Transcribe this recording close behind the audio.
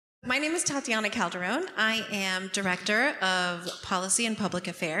My name is Tatiana Calderon. I am Director of Policy and Public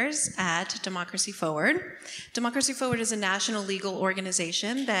Affairs at Democracy Forward. Democracy Forward is a national legal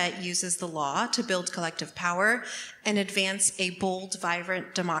organization that uses the law to build collective power and advance a bold,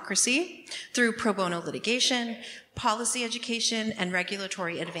 vibrant democracy through pro bono litigation, policy education, and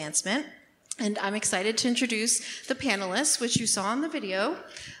regulatory advancement. And I'm excited to introduce the panelists, which you saw in the video,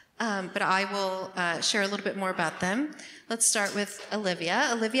 but I will share a little bit more about them. Let's start with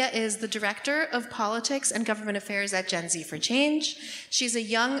Olivia. Olivia is the Director of Politics and Government Affairs at Gen Z for Change. She's a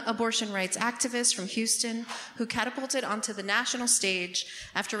young abortion rights activist from Houston who catapulted onto the national stage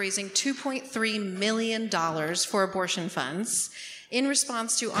after raising $2.3 million for abortion funds in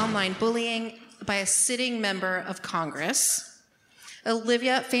response to online bullying by a sitting member of Congress.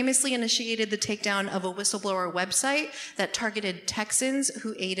 Olivia famously initiated the takedown of a whistleblower website that targeted Texans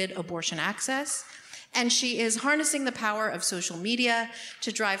who aided abortion access. And she is harnessing the power of social media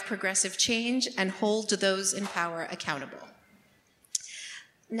to drive progressive change and hold those in power accountable.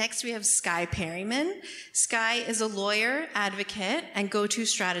 Next, we have Skye Perryman. Skye is a lawyer, advocate, and go-to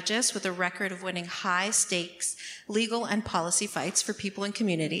strategist with a record of winning high-stakes legal and policy fights for people and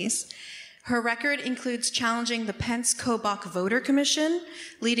communities. Her record includes challenging the Pence-Kobach Voter Commission,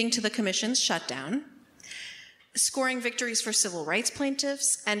 leading to the commission's shutdown, scoring victories for civil rights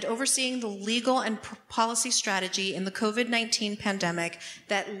plaintiffs, and overseeing the legal and policy strategy in the COVID-19 pandemic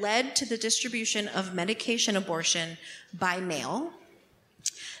that led to the distribution of medication abortion by mail.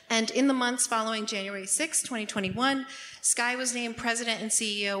 And in the months following January 6, 2021, Skye was named President and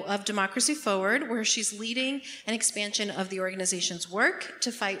CEO of Democracy Forward, where she's leading an expansion of the organization's work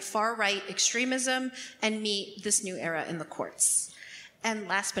to fight far-right extremism and meet this new era in the courts. And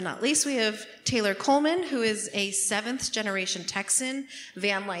last but not least, we have Taylor Coleman, who is a seventh-generation Texan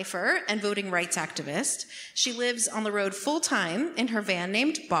van lifer and voting rights activist. She lives on the road full-time in her van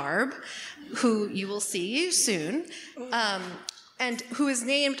named Barb, who you will see soon, and who is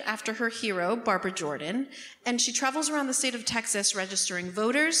named after her hero, Barbara Jordan. And she travels around the state of Texas registering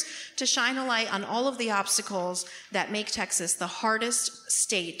voters to shine a light on all of the obstacles that make Texas the hardest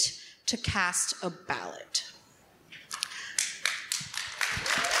state to cast a ballot.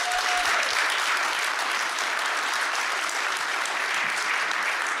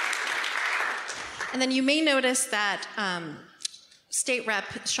 And then you may notice that State Rep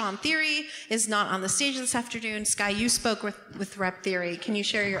Sean Thierry is not on the stage this afternoon. Skye, you spoke with Rep Thierry. Can you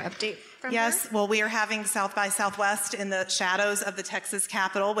share your update from Yes, her? well, we are having South by Southwest in the shadows of the Texas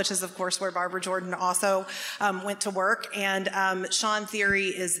Capitol, which is, of course, where Barbara Jordan also went to work. And Sean Thierry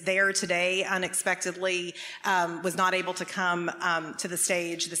is there today, unexpectedly, was not able to come to the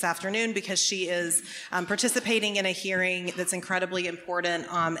stage this afternoon because she is participating in a hearing that's incredibly important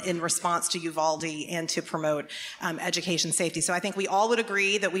in response to Uvalde and to promote education safety. So I think we all would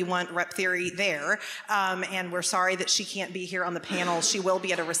agree that we want Rep Thierry there, and we're sorry that she can't be here on the panel. She will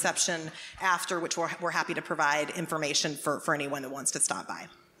be at a reception after, which we're happy to provide information for anyone that wants to stop by.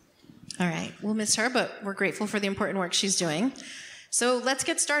 All right, we'll miss her, but we're grateful for the important work she's doing. So let's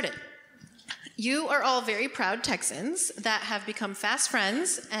get started. You are all very proud Texans that have become fast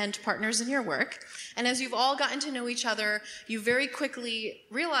friends and partners in your work. And as you've all gotten to know each other, you very quickly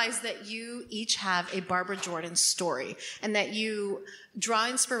realize that you each have a Barbara Jordan story and that you draw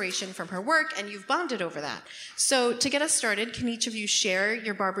inspiration from her work and you've bonded over that. So to get us started, can each of you share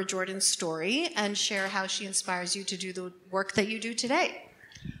your Barbara Jordan story and share how she inspires you to do the work that you do today?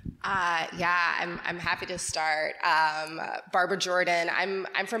 I'm happy to start. Barbara Jordan, I'm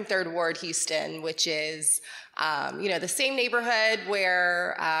from 3rd Ward, Houston, which is, the same neighborhood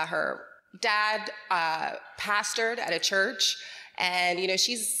where her dad pastored at a church. And,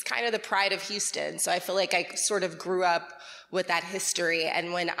 she's kind of the pride of Houston. So I feel like I sort of grew up with that history.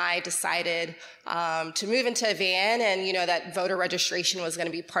 And when I decided to move into a van and, that voter registration was going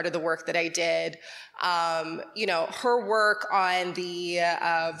to be part of the work that I did, her work on the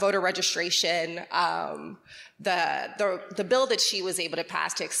voter registration, the bill that she was able to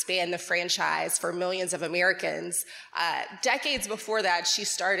pass to expand the franchise for millions of Americans, decades before that, she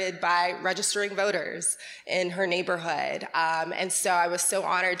started by registering voters in her neighborhood. And so I was so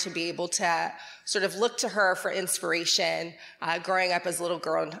honored to be able to sort of look to her for inspiration growing up as a little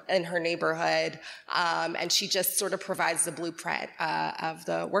girl in her neighborhood. And she just sort of provides the blueprint of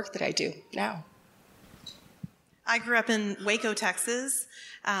the work that I do now. I grew up in Waco, Texas,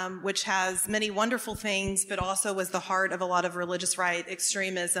 which has many wonderful things, but also was the heart of a lot of religious right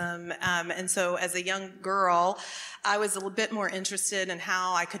extremism. And so as a young girl, I was a little bit more interested in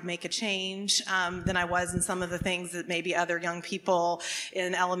how I could make a change than I was in some of the things that maybe other young people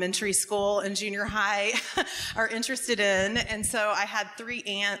in elementary school and junior high are interested in. And so I had 3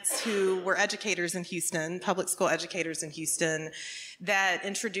 aunts who were educators in Houston, public school educators in Houston, that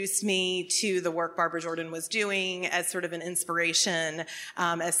introduced me to the work Barbara Jordan was doing as sort of an inspiration,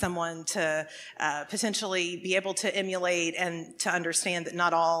 as someone to potentially be able to emulate and to understand that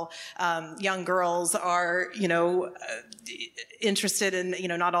not all young girls are, interested in,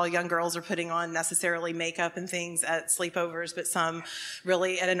 not all young girls are putting on necessarily makeup and things at sleepovers, but some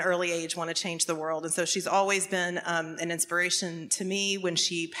really at an early age want to change the world. And so she's always been an inspiration to me. When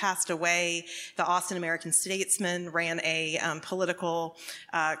she passed away, the Austin American-Statesman ran a political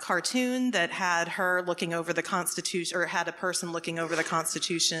cartoon that had her looking over the Constitution, or had a person looking over the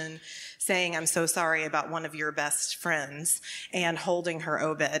Constitution saying, "I'm so sorry about one of your best friends," and holding her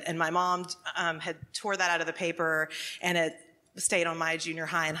obit. And my mom had tore that out of the paper, and it stayed on my junior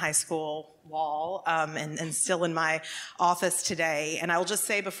high and high school wall, and still in my office today. And I'll just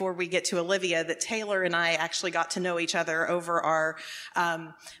say before we get to Olivia that Taylor and I actually got to know each other over our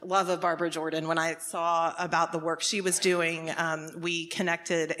love of Barbara Jordan. When I saw about the work she was doing, we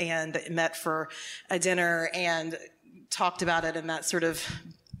connected and met for a dinner and talked about it, and that sort of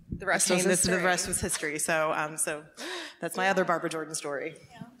the rest was history. The rest was history. So that's my other Barbara Jordan story.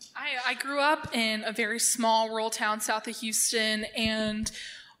 Yeah. I grew up in a very small rural town south of Houston, and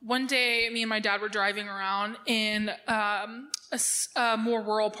one day me and my dad were driving around in a more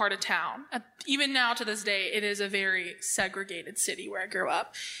rural part of town. Even now to this day, it is a very segregated city where I grew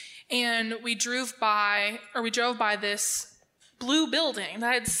up. And we drove by this blue building that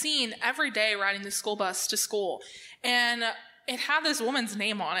I had seen every day riding the school bus to school. And it had this woman's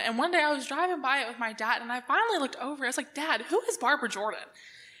name on it. And one day I was driving by it with my dad, and I finally looked over. I was like, "Dad, who is Barbara Jordan?"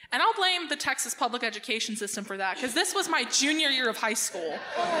 And I'll blame the Texas public education system for that, because this was my junior year of high school.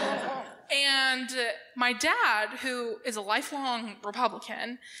 And my dad, who is a lifelong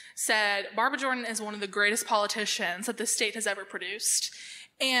Republican, said, "Barbara Jordan is one of the greatest politicians that this state has ever produced."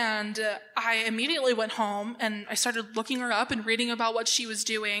 And I immediately went home and I started looking her up and reading about what she was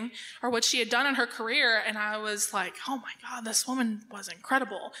doing or what she had done in her career. And I was like, "Oh my God, this woman was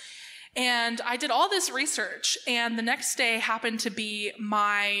incredible." And I did all this research, and the next day happened to be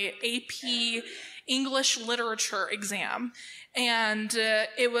my AP English literature exam. And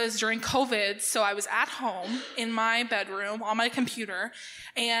it was during COVID, so I was at home in my bedroom on my computer,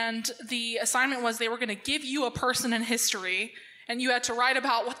 and the assignment was they were going to give you a person in history, and you had to write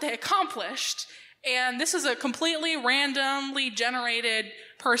about what they accomplished. And this is a completely randomly generated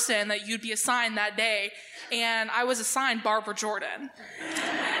person that you'd be assigned that day, and I was assigned Barbara Jordan.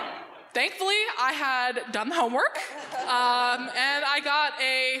 Thankfully, I had done the homework, and I got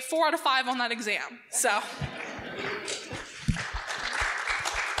a 4 out of 5 on that exam. So,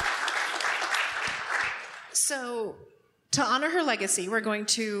 to honor her legacy, we're going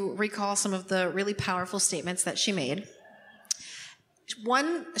to recall some of the really powerful statements that she made.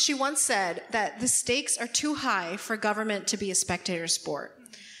 She once said that the stakes are too high for government to be a spectator sport.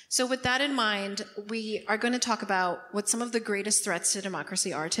 So with that in mind, we are going to talk about what some of the greatest threats to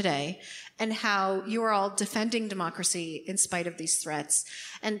democracy are today and how you are all defending democracy in spite of these threats.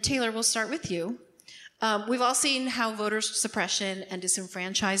 And Taylor, we'll start with you. We've all seen how voter suppression and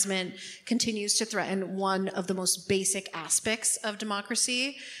disenfranchisement continues to threaten one of the most basic aspects of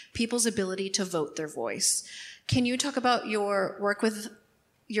democracy, people's ability to vote their voice. Can you talk about your work with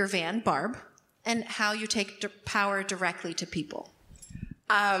your van, Barb, and how you take power directly to people?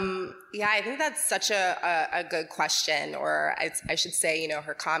 Yeah, I think that's such a good question, or I should say,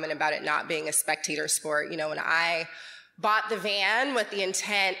 her comment about it not being a spectator sport. When I bought the van with the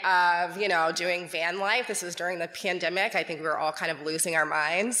intent of, doing van life, this was during the pandemic. I think we were all kind of losing our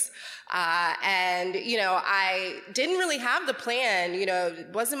minds. And I didn't really have the plan.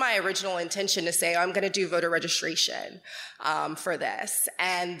 It wasn't my original intention to say, I'm going to do voter registration for this.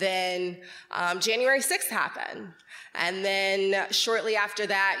 And then January 6th happened. And then shortly after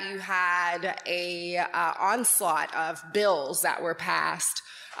that, you had a onslaught of bills that were passed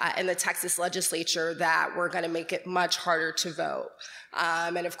in the Texas legislature that were going to make it much harder to vote.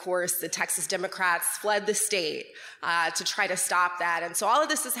 And of course, the Texas Democrats fled the state to try to stop that. And so all of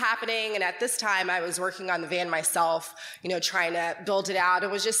this is happening. And at this time, I was working on the van myself, trying to build it out,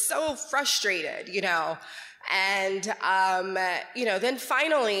 and was just so frustrated, And, then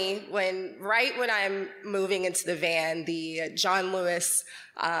finally, right when I'm moving into the van, the John Lewis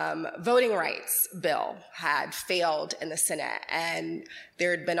voting rights bill had failed in the Senate. And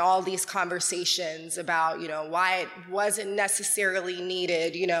there had been all these conversations about, why it wasn't necessarily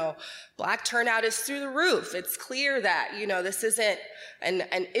needed. Black turnout is through the roof. It's clear that, this isn't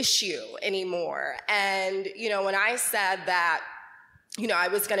an issue anymore. And, when I said that, I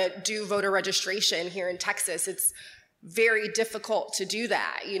was going to do voter registration here in Texas, it's very difficult to do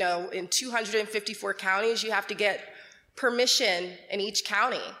that. In 254 counties, you have to get permission in each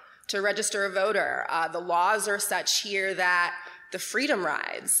county to register a voter. The laws are such here that the freedom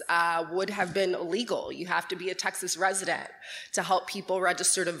rides would have been illegal. You have to be a Texas resident to help people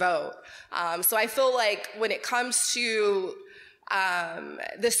register to vote. So I feel like when it comes to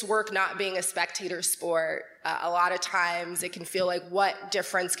this work not being a spectator sport, a lot of times it can feel like, what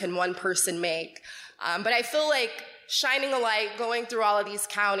difference can one person make? But I feel like shining a light, going through all of these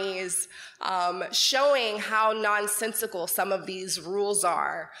counties, showing how nonsensical some of these rules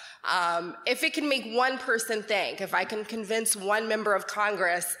are. If it can make one person think, if I can convince one member of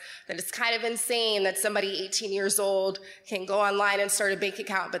Congress that it's kind of insane that somebody 18 years old can go online and start a bank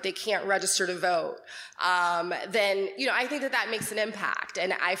account, but they can't register to vote, then, I think that makes an impact.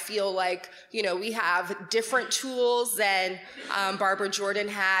 And I feel like, we have different tools than Barbara Jordan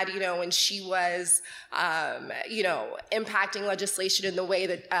had, when she was, impacting legislation in the way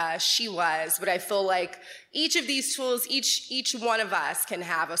that she was. But I feel like each of these tools, each one of us can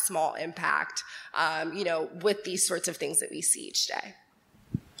have a small impact, with these sorts of things that we see each day.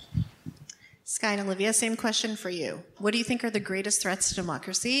 Sky and Olivia, same question for you. What do you think are the greatest threats to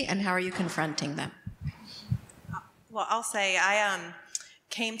democracy, and how are you confronting them? Well, I'll say I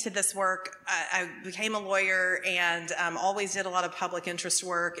came to this work, I became a lawyer and always did a lot of public interest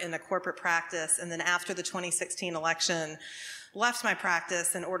work in the corporate practice. And then after the 2016 election, left my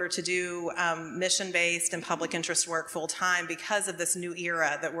practice in order to do mission-based and public interest work full-time because of this new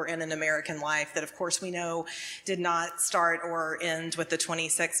era that we're in American life that, of course, we know did not start or end with the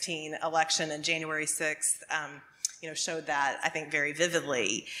 2016 election, and January 6th showed that, I think, very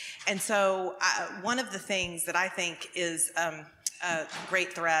vividly. And so one of the things that I think is a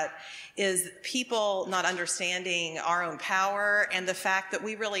great threat is people not understanding our own power and the fact that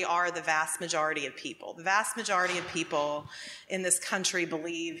we really are the vast majority of people. The vast majority of people in this country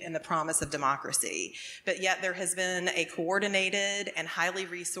believe in the promise of democracy, but yet there has been a coordinated and highly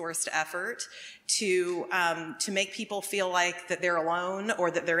resourced effort to make people feel like that they're alone,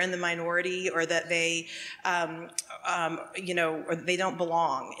 or that they're in the minority, or that they, or they don't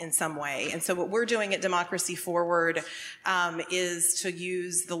belong in some way. And so what we're doing at Democracy Forward is to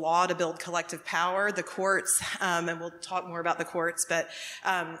use the law to build collective power. The courts, and we'll talk more about the courts, but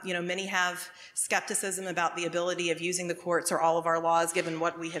many have skepticism about the ability of using the courts or all of our laws given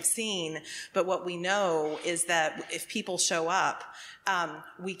what we have seen. But what we know is that if people show up,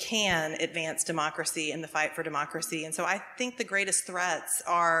 we can advance democracy and the fight for democracy. And so I think the greatest threats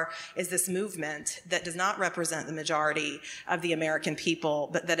is this movement that does not represent the majority of the American people,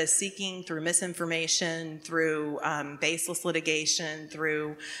 but that is seeking through misinformation, through baseless litigation,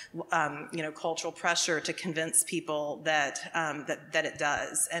 through cultural pressure to convince people that it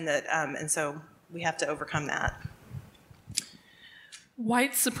does, and so we have to overcome that.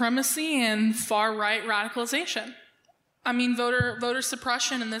 White supremacy and far-right radicalization. I mean, voter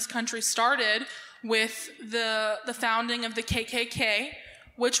suppression in this country started with the founding of the KKK,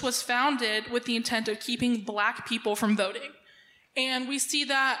 which was founded with the intent of keeping black people from voting. And we see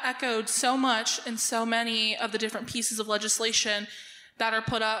that echoed so much in so many of the different pieces of legislation that are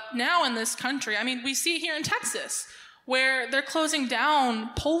put up now in this country. I mean, we see it here in Texas, where they're closing down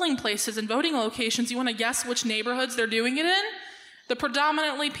polling places and voting locations. You want to guess which neighborhoods they're doing it in? The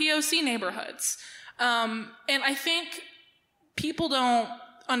predominantly POC neighborhoods. And I think people don't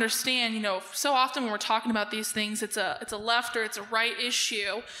understand, so often when we're talking about these things, it's a left or it's a right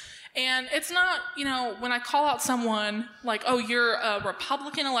issue. And it's not, when I call out someone like, oh, you're a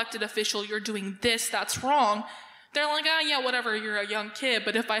Republican elected official, you're doing this, that's wrong. They're like, yeah, whatever, you're a young kid.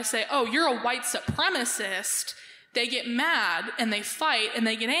 But if I say, oh, you're a white supremacist, they get mad and they fight and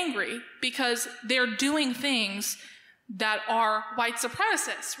they get angry because they're doing things that are white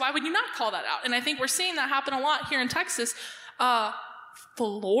supremacists. Why would you not call that out? And I think we're seeing that happen a lot here in Texas.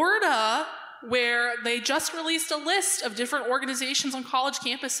 Florida, where they just released a list of different organizations on college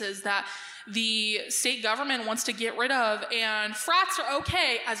campuses that the state government wants to get rid of, and frats are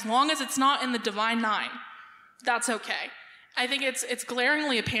okay as long as it's not in the Divine Nine. That's okay. I think it's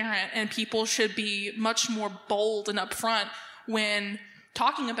glaringly apparent, and people should be much more bold and upfront when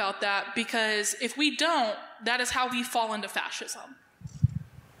talking about that, because if we don't, that is how we fall into fascism.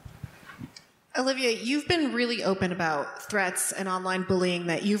 Olivia, you've been really open about threats and online bullying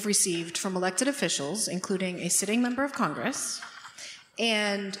that you've received from elected officials, including a sitting member of Congress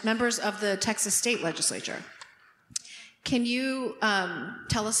and members of the Texas state legislature. Can you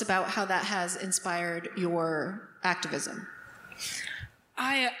tell us about how that has inspired your activism?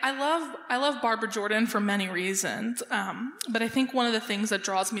 I love Barbara Jordan for many reasons, but I think one of the things that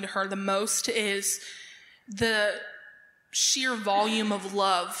draws me to her the most is the sheer volume of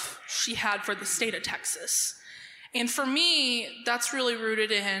love she had for the state of Texas. And for me, that's really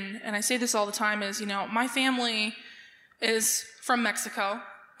rooted in, and I say this all the time, is, my family is from Mexico,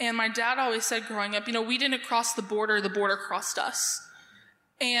 and my dad always said growing up, we didn't cross the border crossed us.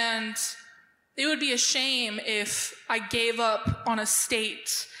 And it would be a shame if I gave up on a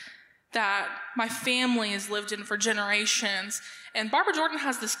state that my family has lived in for generations. And Barbara Jordan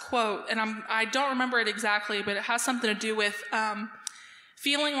has this quote, and I don't remember it exactly, but it has something to do with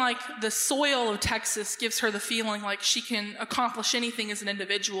feeling like the soil of Texas gives her the feeling like she can accomplish anything as an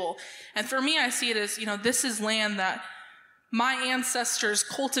individual. And for me, I see it as, this is land that my ancestors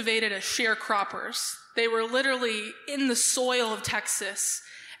cultivated as sharecroppers. They were literally in the soil of Texas.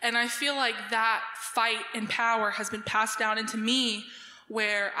 And I feel like that fight and power has been passed down into me,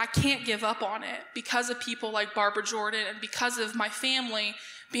 where I can't give up on it because of people like Barbara Jordan and because of my family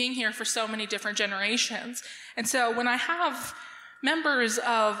being here for so many different generations. And so when I have members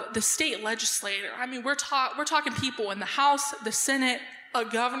of the state legislature, we're talking people in the House, the Senate, a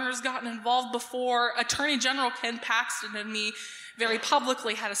governor's gotten involved before, Attorney General Ken Paxton and me very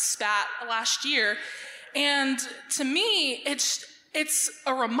publicly had a spat last year. And to me, it's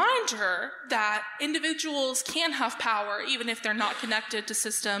a reminder that individuals can have power even if they're not connected to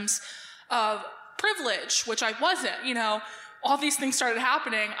systems of privilege, which I wasn't. All these things started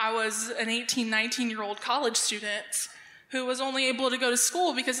happening. I was an 18, 19-year-old college student who was only able to go to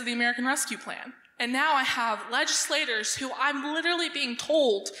school because of the American Rescue Plan. And now I have legislators who I'm literally being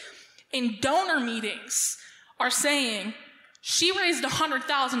told in donor meetings are saying, she raised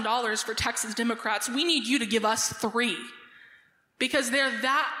 $100,000 for Texas Democrats. We need you to give us $3. Because they're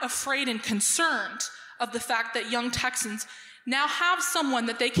that afraid and concerned of the fact that young Texans now have someone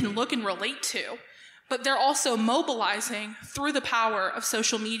that they can look and relate to, but they're also mobilizing through the power of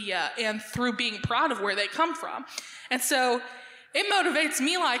social media and through being proud of where they come from. And so it motivates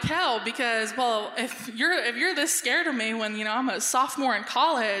me like hell, because, well, if you're this scared of me when, I'm a sophomore in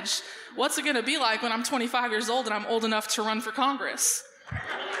college, what's it gonna be like when I'm 25 years old and I'm old enough to run for Congress?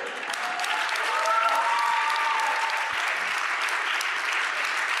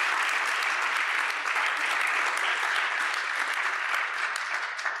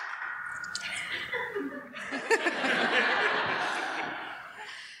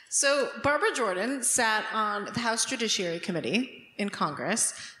 So Barbara Jordan sat on the House Judiciary Committee in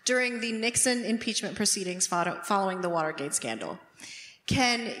Congress during the Nixon impeachment proceedings following the Watergate scandal.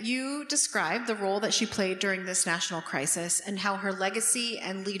 Can you describe the role that she played during this national crisis and how her legacy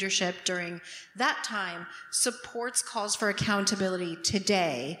and leadership during that time supports calls for accountability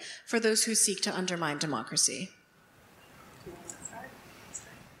today for those who seek to undermine democracy?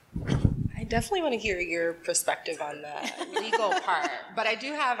 I definitely want to hear your perspective on the legal part, but I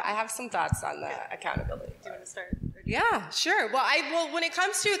have some thoughts on the accountability. Do you want to start? Yeah, sure. Well, when it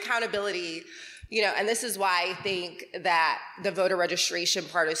comes to accountability, and this is why I think that the voter registration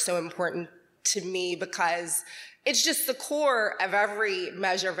part is so important to me, because it's just the core of every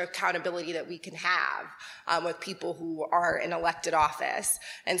measure of accountability that we can have with people who are in elected office.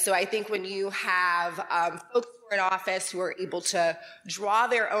 And so I think when you have folks who are in office who are able to draw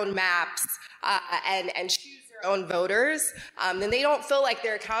their own maps and choose their own voters, then they don't feel like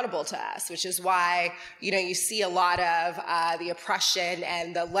they're accountable to us, which is why, you see a lot of the oppression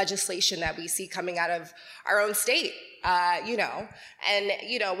and the legislation that we see coming out of our own state.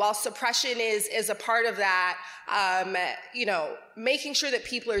 While suppression is a part of that, making sure that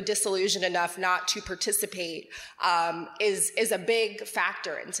people are disillusioned enough not to participate is a big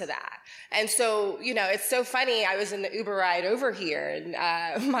factor into that. And so, it's so funny. I was in the Uber ride over here,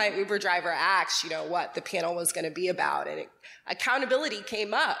 and my Uber driver asked, what the panel was going to be about, and accountability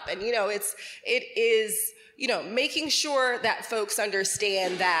came up. And it is making sure that folks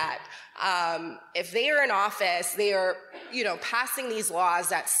understand that if they are in office, they are, passing these laws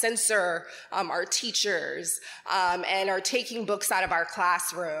that censor our teachers and are taking books out of our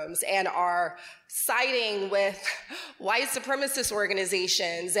classrooms and are siding with white supremacist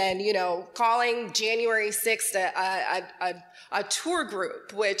organizations and, calling January 6th a tour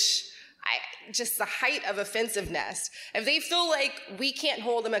group, which just the height of offensiveness. If they feel like we can't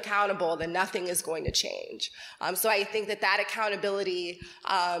hold them accountable, then nothing is going to change. So I think that accountability,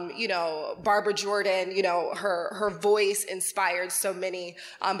 Barbara Jordan, her voice inspired so many,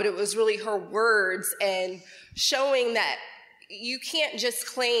 but it was really her words and showing that you can't just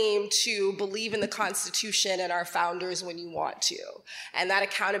claim to believe in the Constitution and our founders when you want to. And that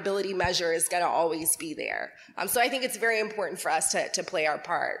accountability measure is going to always be there. So I think it's very important for us to play our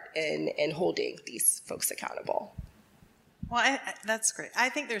part in holding these folks accountable. Well, that's great. I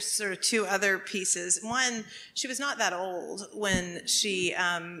think there's sort of two other pieces. One, she was not that old when she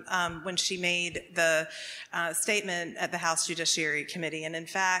made the statement at the House Judiciary Committee, and in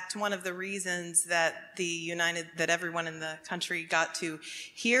fact, one of the reasons that that everyone in the country got to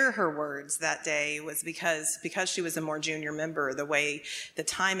hear her words that day was because she was a more junior member. The way the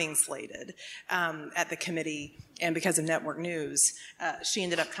timing slated at the committee. And because of network news, she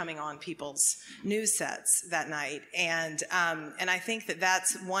ended up coming on people's news sets that night. And I think that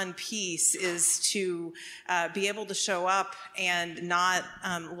that's one piece, is to be able to show up and not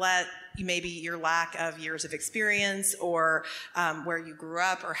let maybe your lack of years of experience or where you grew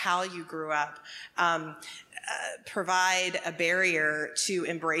up or how you grew up provide a barrier to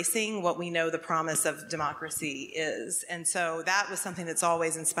embracing what we know the promise of democracy is. And so that was something that's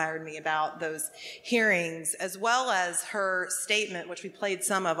always inspired me about those hearings, as well as her statement, which we played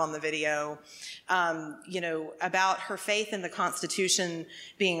some of on the video, about her faith in the Constitution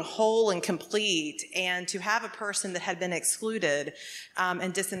being whole and complete, and to have a person that had been excluded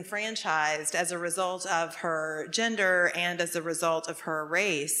and disenfranchised as a result of her gender and as a result of her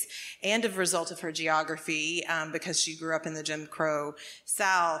race and as a result of her geography, because she grew up in the Jim Crow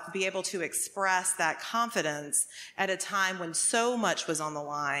South, be able to express that confidence at a time when so much was on the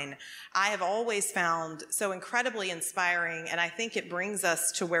line, I have always found so incredibly inspiring. And I think it brings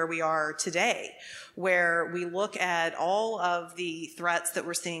us to where we are today, where we look at all of the threats that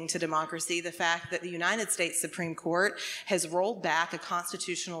we're seeing to democracy, the fact that the United States Supreme Court has rolled back a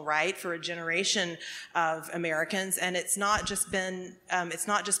constitutional right for a generation of Americans, and it's not just been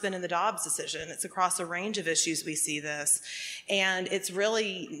in the Dobbs decision. It's across a range of issues we see this, and it's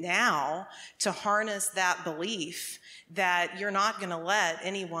really now to harness that belief that you're not going to let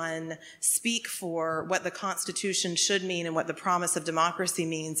anyone speak for what the Constitution should mean and what the promise of democracy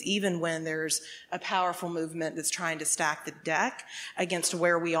means, even when there's a powerful movement that's trying to stack the deck against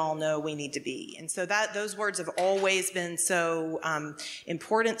where we all know we need to be. And so those words have always been so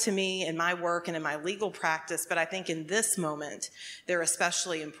important to me in my work and in my legal practice, but I think in this moment, they're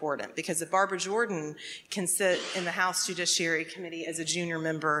especially important, because if Barbara Jordan can sit in the House Judiciary Committee as a junior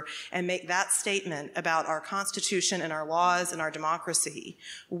member and make that statement about our Constitution and our laws and our democracy,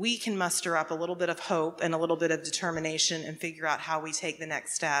 we can muster up a little bit of hope and a little bit of determination and figure out how we take the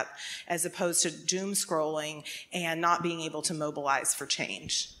next step, as opposed to doom scrolling and not being able to mobilize for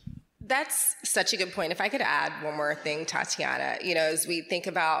change. That's such a good point. If I could add one more thing, Tatiana, as we think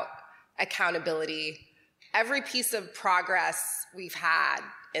about accountability, every piece of progress we've had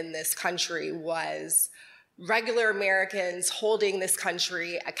in this country was regular Americans holding this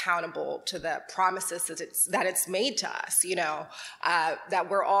country accountable to the promises that it's made to us, that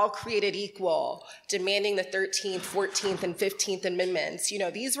we're all created equal, demanding the 13th, 14th, and 15th Amendments.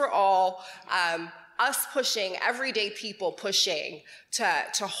 These were all us pushing, everyday people pushing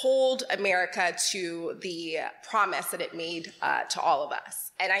to hold America to the promise that it made to all of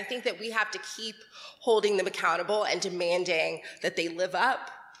us. And I think that we have to keep holding them accountable and demanding that they live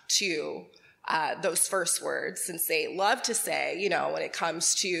up to those first words, since they love to say, when it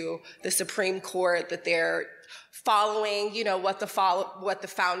comes to the Supreme Court, that they're following, what the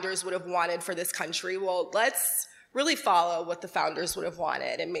founders would have wanted for this country. Well, let's really follow what the founders would have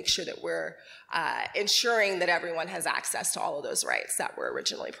wanted and make sure that we're ensuring that everyone has access to all of those rights that were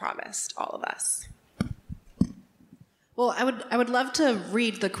originally promised all of us. Well, I would love to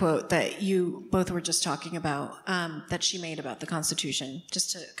read the quote that you both were just talking about, that she made about the Constitution,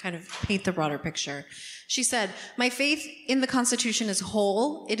 just to kind of paint the broader picture. She said, "My faith in the Constitution is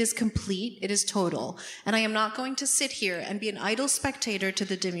whole, it is complete, it is total, and I am not going to sit here and be an idle spectator to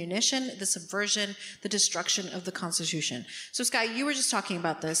the diminution, the subversion, the destruction of the Constitution." So, Sky, you were just talking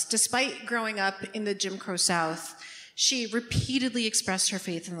about this. Despite growing up in the Jim Crow South, she repeatedly expressed her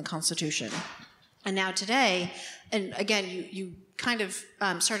faith in the Constitution. And now today, and again, you kind of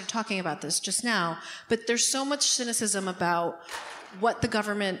started talking about this just now, but there's so much cynicism about what the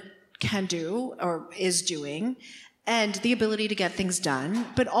government can do or is doing, and the ability to get things done,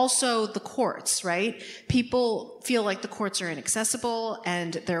 but also the courts, right? People feel like the courts are inaccessible,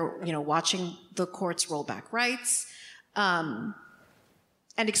 and they're watching the courts roll back rights.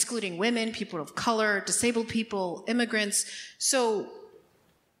 and excluding women, people of color, disabled people, immigrants. So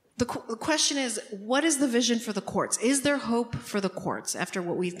the question is, what is the vision for the courts? Is there hope for the courts after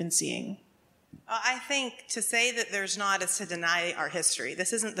what we've been seeing? I think to say that there's not is to deny our history.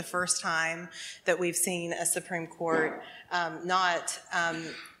 This isn't the first time that we've seen a Supreme Court not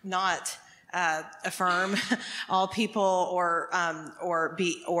affirm all people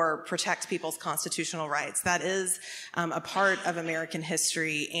or protect people's constitutional rights. That is a part of American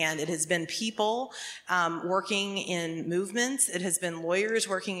history, and it has been people working in movements. It has been lawyers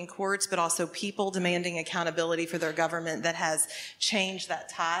working in courts, but also people demanding accountability for their government that has changed that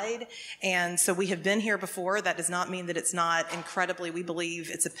tide. And so we have been here before. That does not mean that it's not incredibly, we believe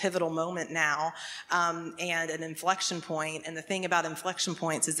it's a pivotal moment now and an inflection point. And the thing about inflection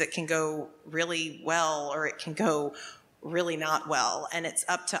points is it can go really well or it can go really not well. And it's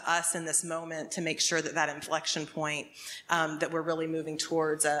up to us in this moment to make sure that that inflection point, that we're really moving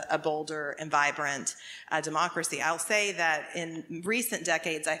towards a bolder and vibrant democracy. I'll say that in recent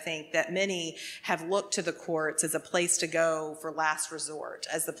decades, I think that many have looked to the courts as a place to go for last resort,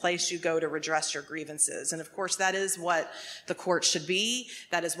 as the place you go to redress your grievances. And of course, that is what the courts should be.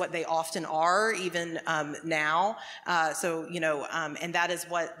 That is what they often are, even now. And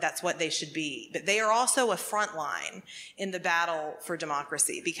that's what they should be. But they are also a front line in the battle for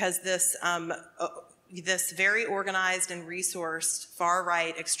democracy, because this very organized and resourced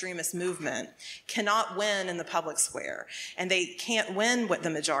far-right extremist movement cannot win in the public square. And they can't win what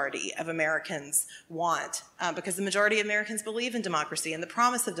the majority of Americans want, because the majority of Americans believe in democracy and the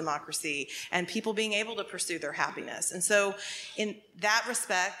promise of democracy and people being able to pursue their happiness. And so in that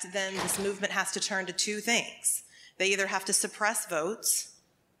respect, then this movement has to turn to two things. They either have to suppress votes,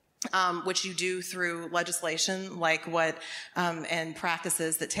 which you do through legislation like and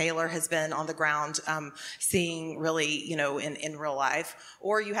practices that Taylor has been on the ground seeing really, in real life,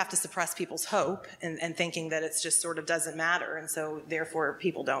 or you have to suppress people's hope and thinking that it's just sort of doesn't matter, and so therefore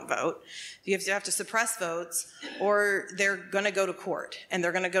people don't vote. You have to suppress votes, or they're going to go to court, and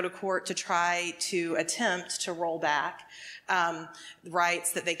they're going to go to court to try to attempt to roll back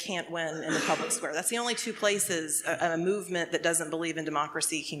rights that they can't win in the public square. That's the only two places a movement that doesn't believe in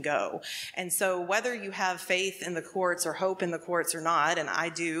democracy can go. And so whether you have faith in the courts or hope in the courts or not, and I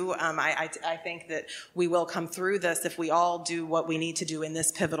do, I think that we will come through this if we all do what we need to do in this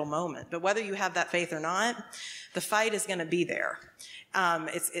pivotal moment. But whether you have that faith or not, the fight is going to be there.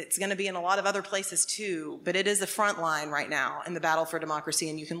 It's going to be in a lot of other places too, but it is a front line right now in the battle for democracy.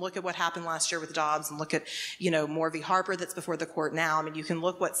 And you can look at what happened last year with Dobbs and look at, Moore v. Harper that's before the court now. I mean, you can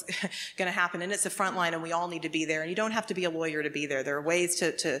look what's going to happen, and it's a front line, and we all need to be there. And you don't have to be a lawyer to be there. There are ways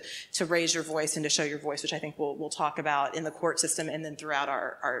to raise your voice and to show your voice, which I think we'll talk about in the court system and then throughout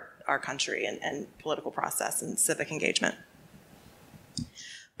our country and political process and civic engagement.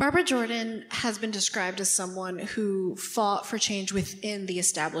 Barbara Jordan has been described as someone who fought for change within the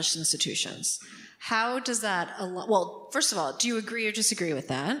established institutions. How does that well, first of all, do you agree or disagree with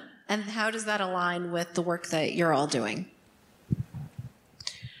that? And how does that align with the work that you're all doing?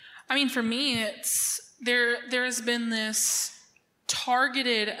 I mean, for me, there's been this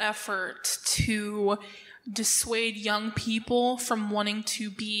targeted effort to dissuade young people from wanting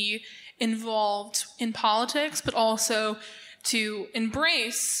to be involved in politics, but also to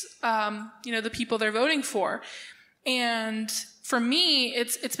embrace, the people they're voting for. And for me,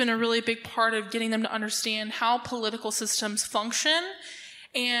 it's been a really big part of getting them to understand how political systems function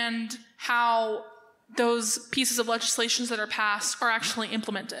and how those pieces of legislation that are passed are actually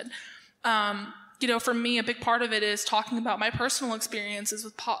implemented. For me, a big part of it is talking about my personal experiences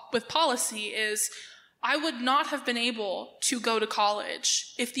with policy is I would not have been able to go to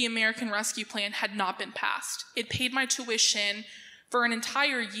college if the American Rescue Plan had not been passed. It paid my tuition for an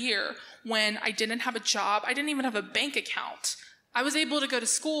entire year when I didn't have a job. I didn't even have a bank account. I was able to go to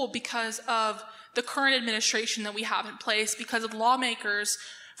school because of the current administration that we have in place, because of lawmakers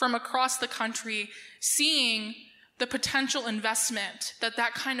from across the country seeing the potential investment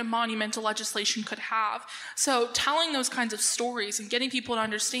that kind of monumental legislation could have. So telling those kinds of stories and getting people to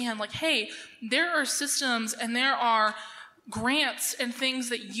understand, like, hey, there are systems and there are grants and things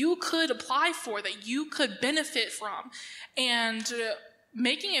that you could apply for, that you could benefit from, and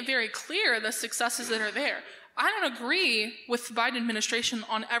making it very clear the successes that are there. I don't agree with the Biden administration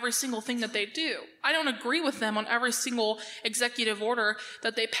on every single thing that they do. I don't agree with them on every single executive order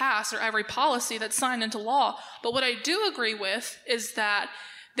that they pass or every policy that's signed into law. But what I do agree with is that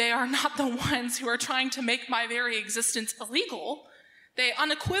they are not the ones who are trying to make my very existence illegal. They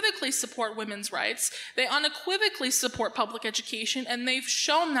unequivocally support women's rights. They unequivocally support public education, and they've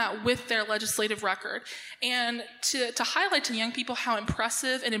shown that with their legislative record. And to highlight to young people how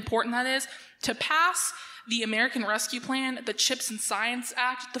impressive and important that is, to pass the American Rescue Plan, the CHIPS and Science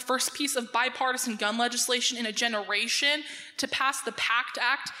Act, the first piece of bipartisan gun legislation in a generation, to pass the PACT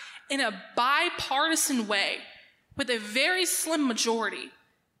Act in a bipartisan way with a very slim majority.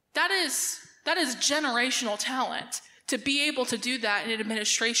 That is generational talent. To be able to do that in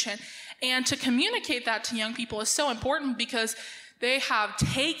administration and to communicate that to young people is so important because they have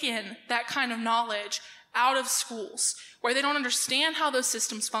taken that kind of knowledge out of schools where they don't understand how those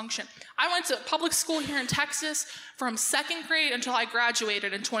systems function. I went to public school here in Texas from 2nd grade until I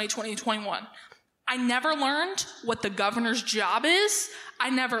graduated in 2020-21. I never learned what the governor's job is. I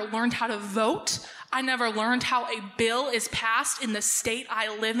never learned how to vote. I never learned how a bill is passed in the state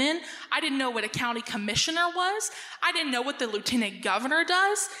I live in. I didn't know what a county commissioner was. I didn't know what the lieutenant governor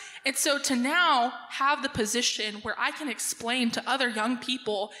does. And so to now have the position where I can explain to other young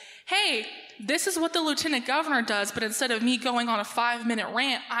people, hey, this is what the lieutenant governor does, but instead of me going on a 5-minute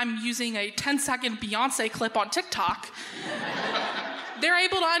rant, I'm using a 10-second Beyonce clip on TikTok. They're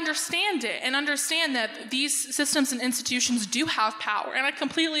able to understand it and understand that these systems and institutions do have power. And I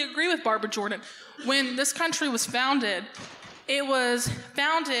completely agree with Barbara Jordan. When this country was founded, it was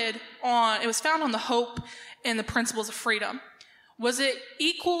founded on the hope and the principles of freedom. Was it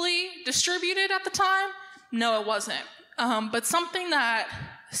equally distributed at the time? No, it wasn't. But something that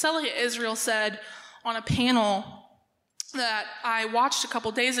Celia Israel said on a panel that I watched a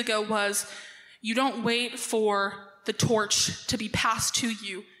couple days ago was, you don't wait for the torch to be passed to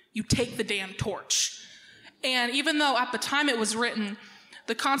you, you take the damn torch. And even though at the time it was written,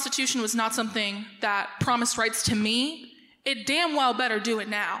 the Constitution was not something that promised rights to me, it damn well better do it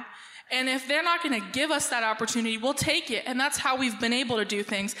now. And if they're not going to give us that opportunity, we'll take it. And that's how we've been able to do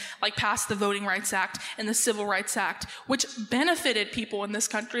things like pass the Voting Rights Act and the Civil Rights Act, which benefited people in this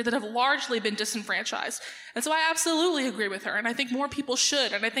country that have largely been disenfranchised. And so I absolutely agree with her. And I think more people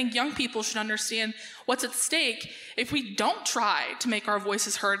should. And I think young people should understand what's at stake if we don't try to make our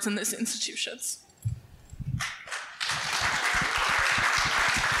voices heard in these institutions.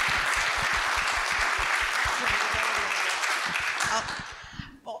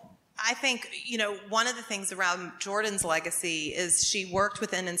 I think, one of the things around Jordan's legacy is she worked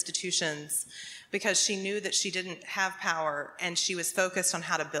within institutions because she knew that she didn't have power and she was focused on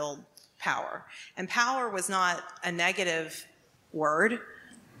how to build power. And power was not a negative word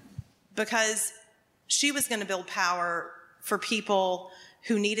because she was going to build power for people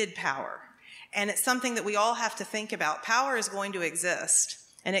who needed power. And it's something that we all have to think about. Power is going to exist.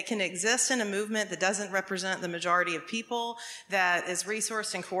 And it can exist in a movement that doesn't represent the majority of people, that is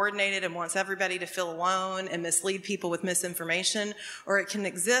resourced and coordinated and wants everybody to feel alone and mislead people with misinformation. Or it can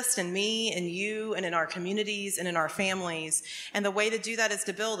exist in me and you and in our communities and in our families. And the way to do that is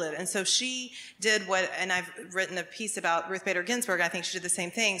to build it. And so she did and I've written a piece about Ruth Bader Ginsburg, I think she did the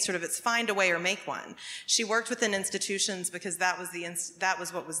same thing, sort of it's find a way or make one. She worked within institutions because that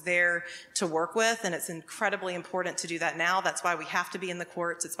was what was there to work with, and it's incredibly important to do that now. That's why we have to be in the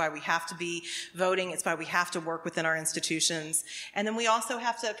court. It's why we have to be voting. It's why we have to work within our institutions. And then we also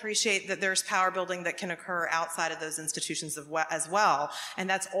have to appreciate that there's power building that can occur outside of those institutions as well. And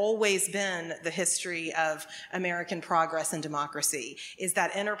that's always been the history of American progress and democracy, is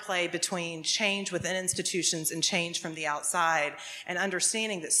that interplay between change within institutions and change from the outside, and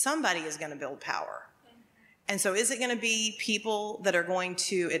understanding that somebody is going to build power. And so is it going to be people that are going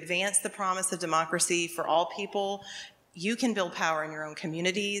to advance the promise of democracy for all people? You can build power in your own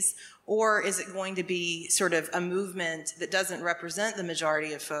communities, or is it going to be sort of a movement that doesn't represent the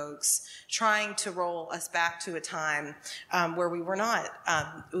majority of folks, trying to roll us back to a time where we were not,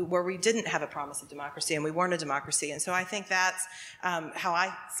 where we didn't have a promise of democracy and we weren't a democracy? And so I think that's how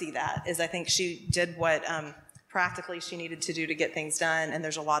I see that, is I think she did what practically she needed to do to get things done, and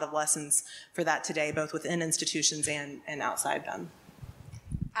there's a lot of lessons for that today, both within institutions and outside them.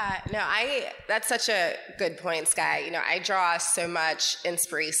 That's such a good point, Sky. I draw so much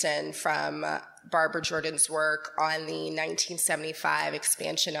inspiration from Barbara Jordan's work on the 1975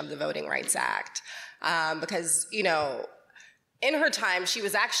 expansion of the Voting Rights Act. Because, in her time, she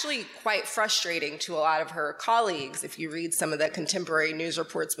was actually quite frustrating to a lot of her colleagues, if you read some of the contemporary news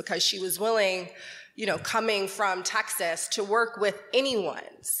reports, because she was willing, coming from Texas, to work with anyone,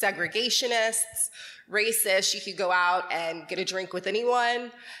 segregationists, racist. She could go out and get a drink with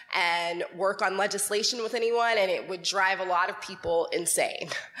anyone and work on legislation with anyone, and it would drive a lot of people insane.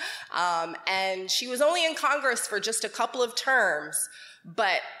 And she was only in Congress for just a couple of terms,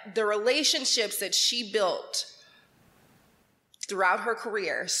 but the relationships that she built throughout her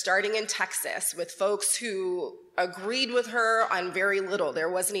career, starting in Texas, with folks who agreed with her on very little. There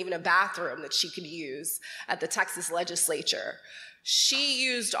wasn't even a bathroom that she could use at the Texas legislature. She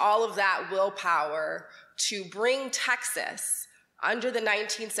used all of that willpower to bring Texas under the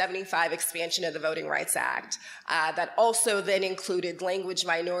 1975 expansion of the Voting Rights Act, that also then included language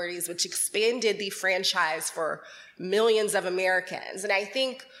minorities, which expanded the franchise for millions of Americans. And I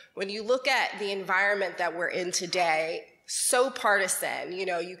think when you look at the environment that we're in today, so partisan,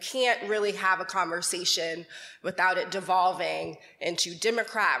 you can't really have a conversation without it devolving into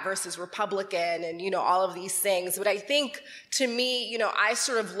Democrat versus Republican and, all of these things. But I think, to me, I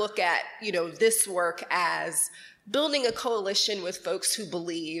sort of look at, this work as building a coalition with folks who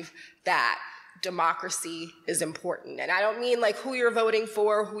believe that democracy is important. And I don't mean like who you're voting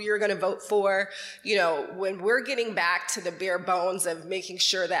for, who you're going to vote for. When we're getting back to the bare bones of making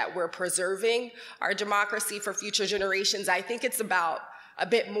sure that we're preserving our democracy for future generations, I think it's about a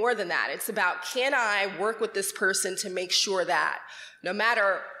bit more than that. It's about, can I work with this person to make sure that no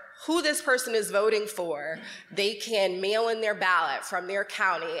matter who this person is voting for, they can mail in their ballot from their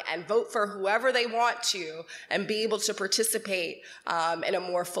county and vote for whoever they want to and be able to participate in a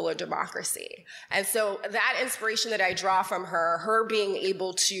more fuller democracy. And so that inspiration that I draw from her being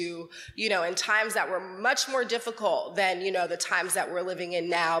able to, in times that were much more difficult than, the times that we're living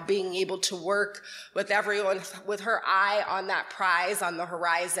in now, being able to work with everyone with her eye on that prize on the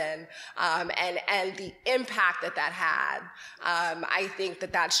horizon, and the impact that had, I think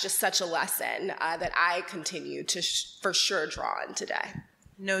that that's just such a lesson that I continue to for sure draw on today.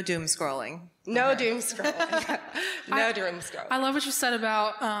 No doom scrolling. No doom scrolling. No doom scrolling. I love what you said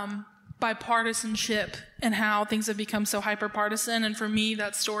about bipartisanship and how things have become so hyper-partisan. And for me,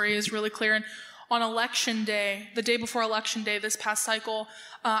 that story is really clear. And on election day, the day before election day this past cycle,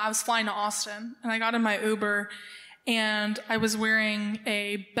 I was flying to Austin, and I got in my Uber, and I was wearing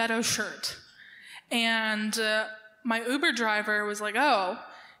a Beto shirt. And my Uber driver was like, "Oh,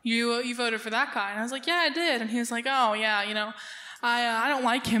 you voted for that guy?" And I was like, "Yeah, I did." And he was like, "Oh, yeah, I don't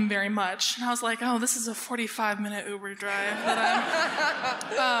like him very much." And I was like, "Oh, this is a 45-minute Uber drive."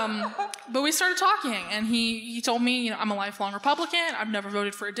 But we started talking, and he told me, I'm a lifelong Republican. I've never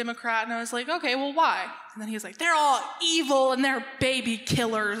voted for a Democrat. And I was like, "Okay, well, why?" And then he was like, "They're all evil, and they're baby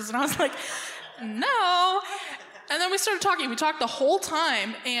killers." And I was like, "No." And then we started talking. We talked the whole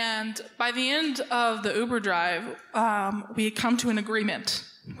time, and by the end of the Uber drive, we had come to an agreement,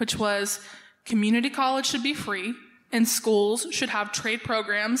 which was community college should be free, and schools should have trade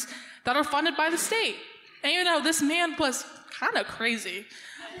programs that are funded by the state. And, this man was kind of crazy.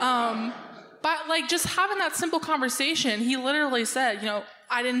 But, just having that simple conversation, he literally said,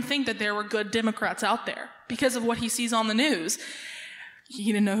 I didn't think that there were good Democrats out there because of what he sees on the news. He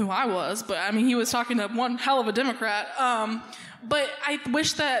didn't know who I was, but, he was talking to one hell of a Democrat. But I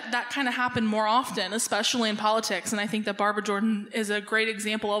wish that kind of happened more often, especially in politics. And I think that Barbara Jordan is a great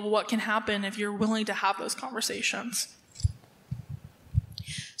example of what can happen if you're willing to have those conversations.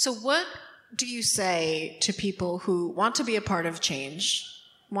 So what do you say to people who want to be a part of change,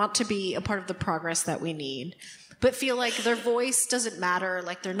 want to be a part of the progress that we need, but feel like their voice doesn't matter,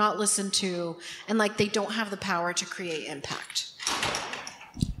 like they're not listened to, and like they don't have the power to create impact?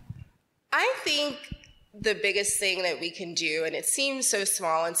 I think the biggest thing that we can do, and it seems so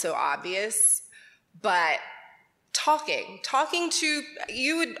small and so obvious, but talking to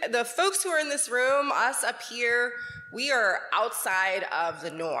you, the folks who are in this room, us up here, we are outside of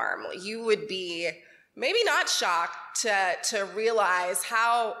the norm. You would be maybe not shocked to realize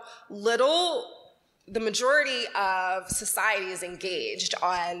how little the majority of society is engaged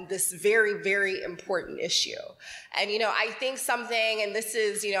on this very, very important issue. And, I think something, and this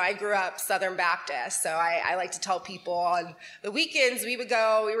is, I grew up Southern Baptist, so I like to tell people on the weekends we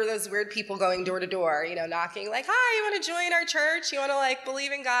were those weird people going door to door, knocking like, "Hi, you want to join our church? You want to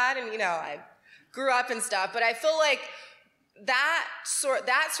believe in God?" And, I grew up and stuff, but I feel like that sort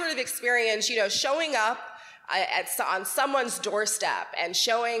of experience, showing up on someone's doorstep and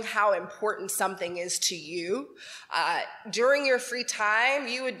showing how important something is to you during your free time,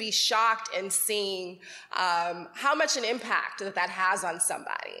 you would be shocked in seeing how much an impact that has on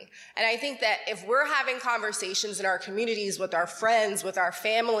somebody. And I think that if we're having conversations in our communities with our friends, with our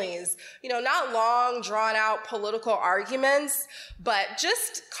families, not long drawn out political arguments, but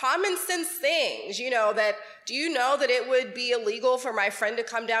just common sense things, that do you know that it would be illegal for my friend to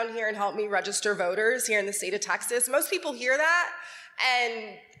come down here and help me register voters here in the state of Texas? Most people hear that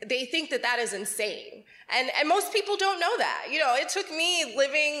and they think that is insane. And most people don't know that. It took me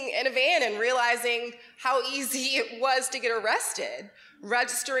living in a van and realizing how easy it was to get arrested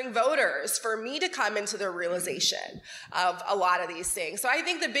registering voters for me to come into the realization of a lot of these things. So I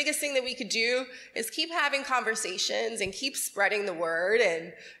think the biggest thing that we could do is keep having conversations and keep spreading the word.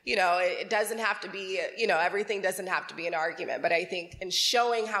 And, it doesn't have to be, everything doesn't have to be an argument. But I think in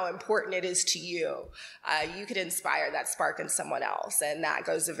showing how important it is to you, you could inspire that spark in someone else. And that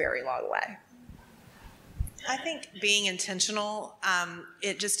goes a very long way. I think being intentional,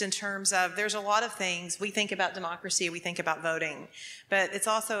 it just in terms of, there's a lot of things, we think about democracy, we think about voting, but it's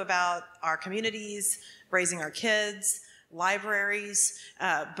also about our communities, raising our kids, libraries,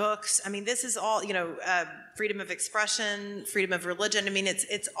 books. I mean, this is all, freedom of expression, freedom of religion. I mean,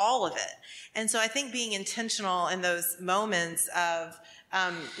 it's all of it. And so I think being intentional in those moments of,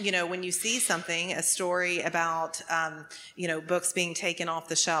 when you see something, a story about, books being taken off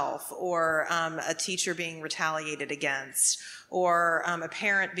the shelf, or a teacher being retaliated against, or a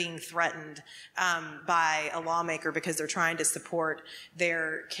parent being threatened by a lawmaker because they're trying to support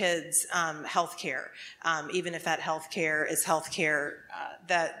their kids' health care, even if that health care is health care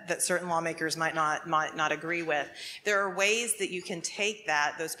that certain lawmakers might not agree with. There are ways that you can take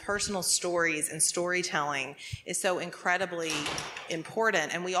those personal stories, and storytelling is so incredibly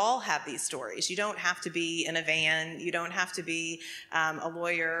important. And we all have these stories. You don't have to be in a van. You don't have to be a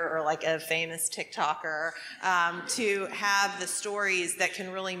lawyer or like a famous TikToker to have the stories that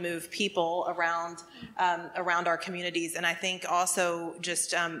can really move people around our communities. And I think also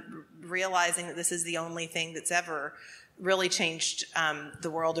just realizing that this is the only thing that's ever really changed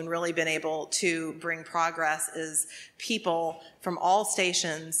the world and really been able to bring progress is people from all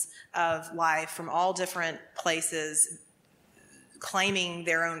stations of life, from all different places, claiming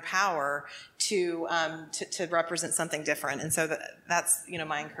their own power to represent something different. And so that's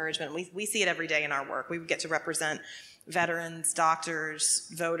my encouragement. We see it every day in our work. We get to represent veterans,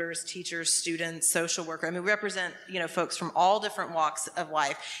 doctors, voters, teachers, students, social workers. I mean, we represent, folks from all different walks of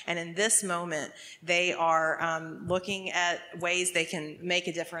life. And in this moment, they are looking at ways they can make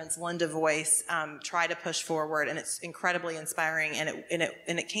a difference, lend a voice, try to push forward. And it's incredibly inspiring, and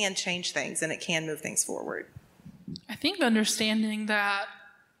it can change things, and it can move things forward. I think understanding that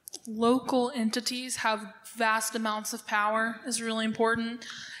local entities have vast amounts of power is really important.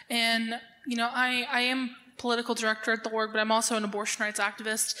 And, I am political director at the org, but I'm also an abortion rights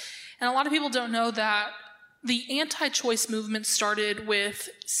activist. And a lot of people don't know that the anti-choice movement started with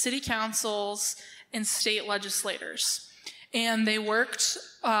city councils and state legislators. And they worked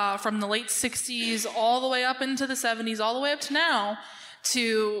from the late 60s all the way up into the 70s, all the way up to now,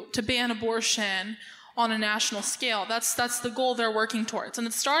 to ban abortion on a national scale. That's the goal they're working towards. And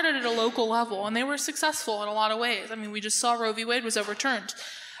it started at a local level, and they were successful in a lot of ways. I mean, we just saw Roe v. Wade was overturned.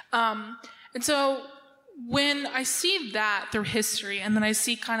 And so when I see that through history, and then I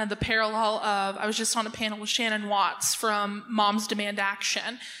see kind of the parallel of, I was just on a panel with Shannon Watts from Moms Demand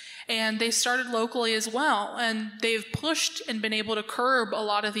Action, and they started locally as well, and they've pushed and been able to curb a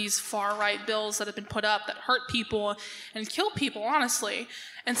lot of these far-right bills that have been put up that hurt people and kill people, honestly.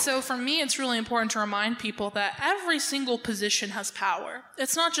 And so for me, it's really important to remind people that every single position has power.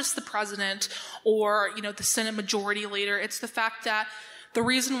 It's not just the president or, the Senate Majority Leader. It's the fact that the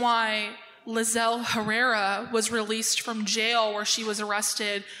reason why Lizelle Herrera was released from jail where she was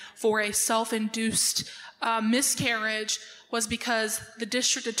arrested for a self-induced miscarriage was because the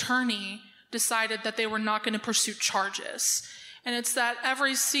district attorney decided that they were not going to pursue charges. And it's that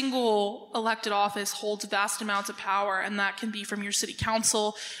every single elected office holds vast amounts of power, and that can be from your city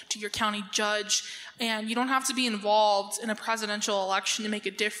council to your county judge. And you don't have to be involved in a presidential election to make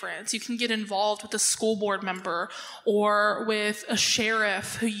a difference. You can get involved with a school board member or with a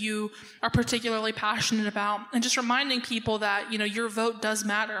sheriff who you are particularly passionate about. And just reminding people that, your vote does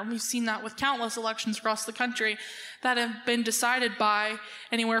matter. And we've seen that with countless elections across the country that have been decided by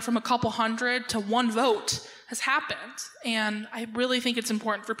anywhere from a couple hundred to one vote has happened. And I really think it's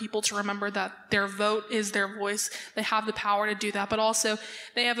important for people to remember that their vote is their voice. They have the power to do that, but also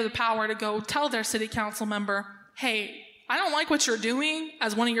they have the power to go tell their city council member, hey, I don't like what you're doing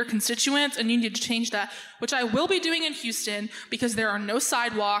as one of your constituents, and you need to change that, which I will be doing in Houston because there are no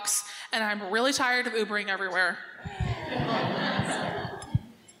sidewalks, and I'm really tired of Ubering everywhere.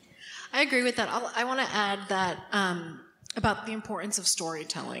 I agree with that. I want to add that about the importance of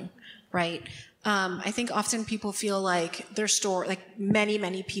storytelling, right? I think often people feel like their story, like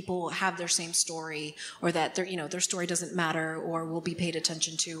many people have their same story, or that their story doesn't matter or will be paid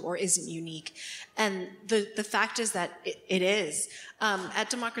attention to or isn't unique. And the fact is that it is. At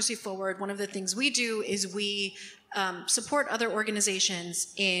Democracy Forward, one of the things we do is we support other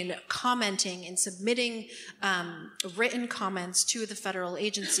organizations in commenting and submitting written comments to the federal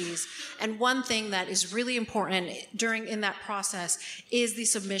agencies. And one thing that is really important in that process is the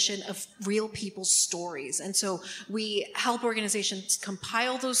submission of real people's stories. And so we help organizations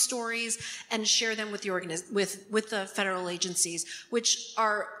compile those stories and share them with the with the federal agencies, which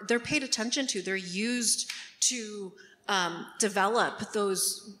they're paid attention to. They're used to develop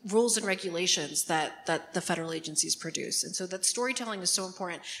those rules and regulations that the federal agencies produce. And so that storytelling is so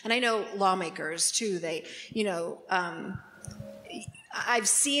important. And I know lawmakers too, I've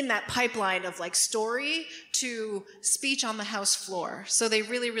seen that pipeline of like story to speech on the House floor. So they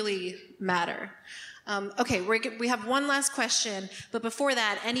really, really matter. Okay, we have one last question, but before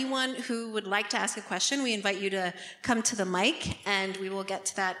that, anyone who would like to ask a question, we invite you to come to the mic, and we will get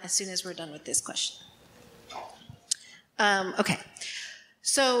to that as soon as we're done with this question. Okay,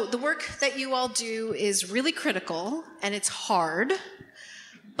 so the work that you all do is really critical, and it's hard,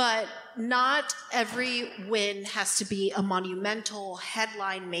 but not every win has to be a monumental,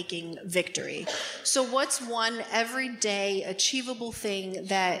 headline-making victory. So what's one everyday, achievable thing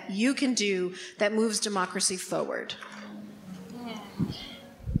that you can do that moves democracy forward?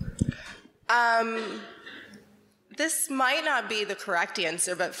 This might not be the correct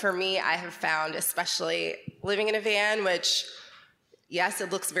answer, but for me, I have found, especially living in a van, which, yes,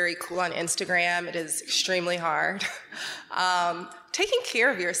 it looks very cool on Instagram. It is extremely hard. Taking care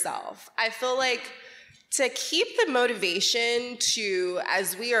of yourself. I feel like to keep the motivation to,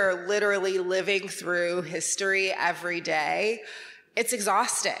 as we are literally living through history every day, it's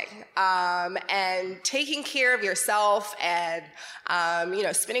exhausting. And taking care of yourself and,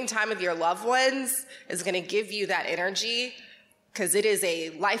 spending time with your loved ones is going to give you that energy, because it is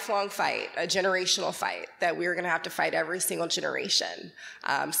a lifelong fight, a generational fight that we're going to have to fight every single generation.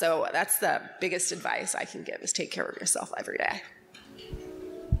 So that's the biggest advice I can give, is take care of yourself every day.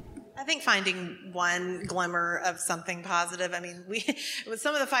 I think finding one glimmer of something positive. I mean, with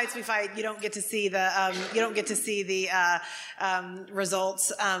some of the fights we fight, you don't get to see the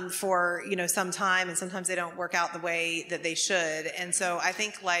results for some time, and sometimes they don't work out the way that they should. And so I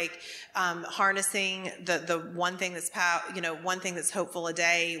think harnessing the one thing that's hopeful a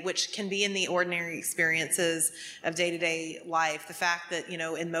day, which can be in the ordinary experiences of day-to-day life. The fact that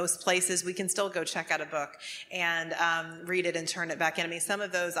in most places we can still go check out a book and read it and turn it back in. I mean, some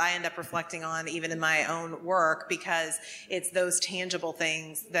of those I end up reflecting on even in my own work, because it's those tangible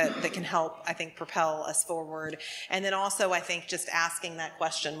things that can help, I think, propel us forward. And then also, I think, just asking that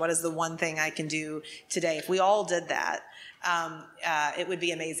question, what is the one thing I can do today? If we all did that, it would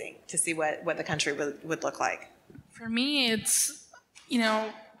be amazing to see what the country would look like. For me, it's,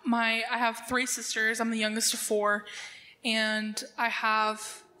 I have 3 sisters. I'm the youngest of 4. And I have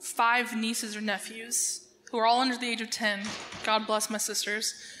 5 nieces or nephews who are all under the age of 10. God bless my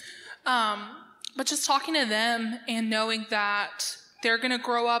sisters. But just talking to them and knowing that they're going to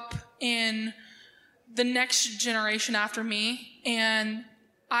grow up in the next generation after me, and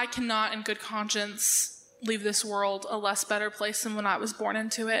I cannot in good conscience leave this world a less better place than when I was born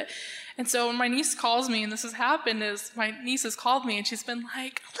into it. And so when my niece calls me, and this has happened, is my niece has called me and she's been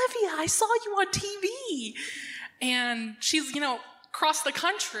like, Olivia, I saw you on TV. And she's, across the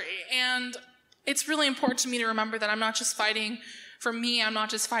country. And it's really important to me to remember that I'm not just fighting for me, I'm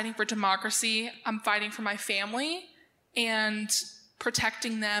not just fighting for democracy, I'm fighting for my family and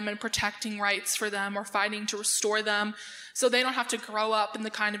protecting them and protecting rights for them, or fighting to restore them so they don't have to grow up in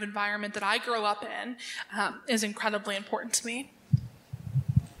the kind of environment that I grew up in, is incredibly important to me.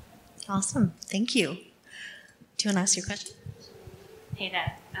 Awesome. Thank you. Do you want to ask your question? Hey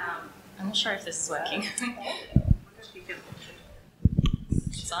there. I'm not sure if this is working.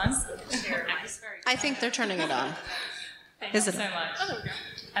 It's on? I think they're turning it on. Thank you so much. Oh, there we go.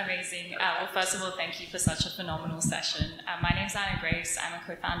 Amazing. Well, first of all, thank you for such a phenomenal session. My name's Anna Grace. I'm a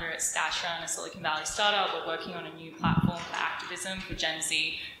co-founder at Stasher, a Silicon Valley startup. We're working on a new platform for activism for Gen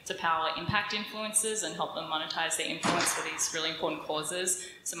Z to power impact influencers and help them monetize their influence for these really important causes.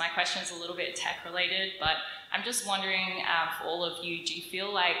 So my question is a little bit tech related, but I'm just wondering, for all of you, do you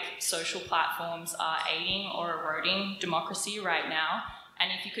feel like social platforms are aiding or eroding democracy right now?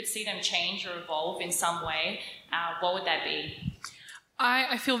 And if you could see them change or evolve in some way, what would that be?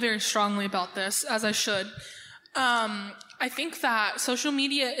 I feel very strongly about this, as I should. I think that social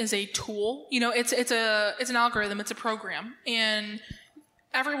media is a tool. It's an algorithm, it's a program, and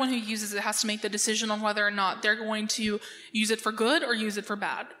everyone who uses it has to make the decision on whether or not they're going to use it for good or use it for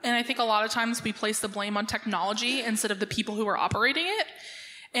bad. And I think a lot of times we place the blame on technology instead of the people who are operating it.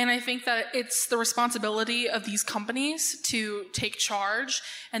 And I think that it's the responsibility of these companies to take charge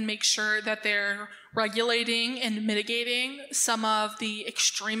and make sure that they're regulating and mitigating some of the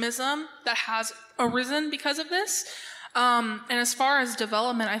extremism that has arisen because of this. And as far as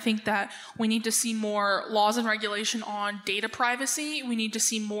development, I think that we need to see more laws and regulation on data privacy. We need to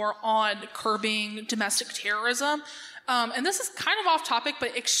see more on curbing domestic terrorism. And this is kind of off topic,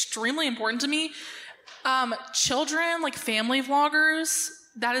 but extremely important to me. Children, like family vloggers,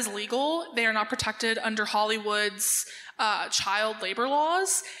 that is legal. They are not protected under Hollywood's child labor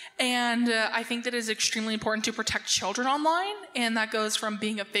laws. And I think that it is extremely important to protect children online. And that goes from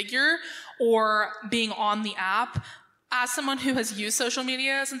being a figure or being on the app. As someone who has used social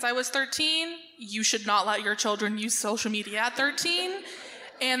media since I was 13, you should not let your children use social media at 13.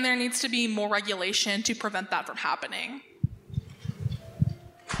 And there needs to be more regulation to prevent that from happening.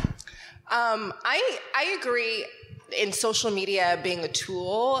 I agree in social media being a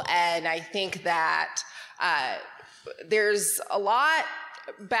tool, and I think that there's a lot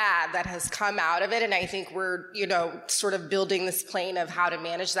bad that has come out of it, and I think we're, sort of building this plane of how to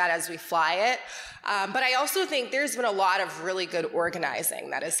manage that as we fly it. But I also think there's been a lot of really good organizing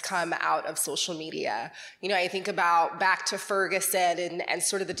that has come out of social media. I think about back to Ferguson and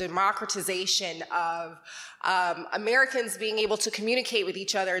sort of the democratization of Americans being able to communicate with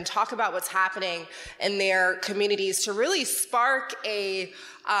each other and talk about what's happening in their communities to really spark a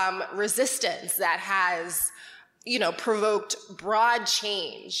resistance that has provoked broad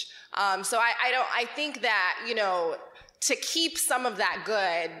change. So I think that, to keep some of that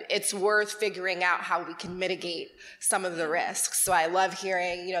good, it's worth figuring out how we can mitigate some of the risks. So I love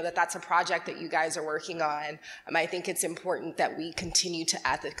hearing, that that's a project that you guys are working on. I think it's important that we continue to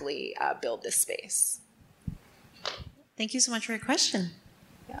ethically build this space. Thank you so much for your question.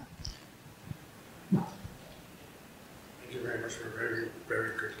 Yeah. Thank you very much for a very,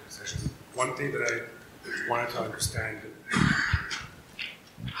 very good session. One thing that I wanted to understand,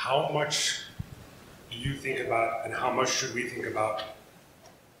 how much do you think about and how much should we think about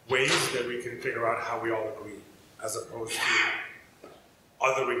ways that we can figure out how we all agree as opposed to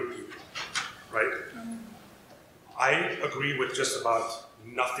othering people, right? I agree with just about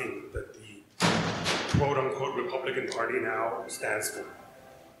nothing that the quote-unquote Republican Party now stands for.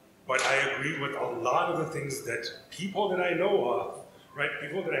 But I agree with a lot of the things that people that I know of, right,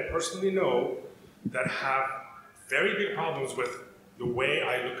 people that I personally know that have very big problems with the way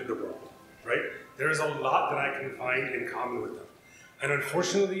I look at the world, right? There's a lot that I can find in common with them. And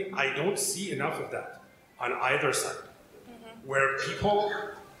unfortunately, I don't see enough of that on either side. Where people,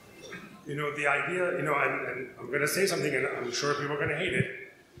 the idea, and I'm going to say something and I'm sure people are going to hate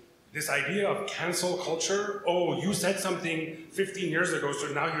it, this idea of cancel culture, oh, you said something 15 years ago,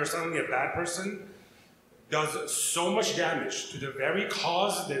 so now you're suddenly a bad person, does so much damage to the very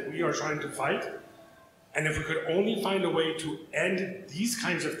cause that we are trying to fight. And if we could only find a way to end these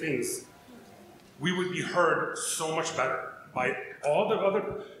kinds of things, we would be heard so much better by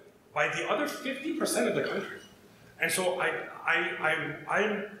by the other 50% of the country. And so I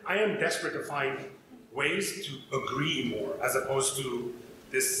am desperate to find ways to agree more as opposed to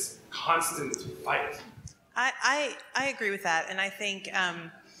this constant fight. I agree with that, and I think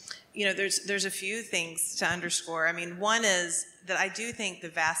there's a few things to underscore. I mean, one is that I do think the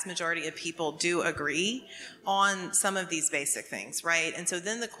vast majority of people do agree on some of these basic things, right? And so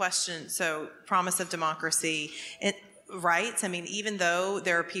then the question, promise of democracy, rights. I mean, even though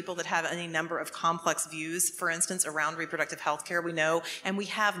there are people that have any number of complex views, for instance, around reproductive health care, we know, and we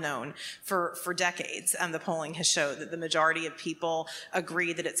have known for decades, the polling has showed that the majority of people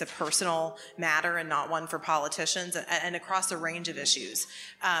agree that it's a personal matter and not one for politicians, and across a range of issues.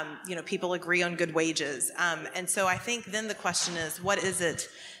 People agree on good wages. And so I think then the question is, what is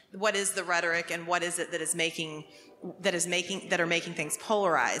the rhetoric and what is it that are making things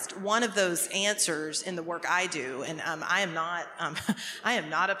polarized? One of those answers in the work I do, and I am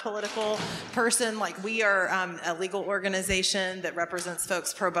not a political person. Like, we are a legal organization that represents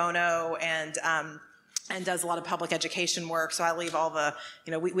folks pro bono and does a lot of public education work. So I leave all the,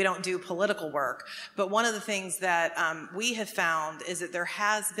 we don't do political work. But one of the things that we have found is that there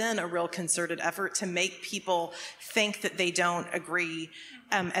has been a real concerted effort to make people think that they don't agree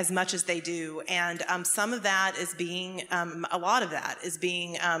as much as they do. And some of that is being, a lot of that is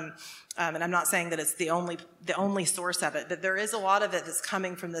being, and I'm not saying that it's the only source of it, but there is a lot of it that's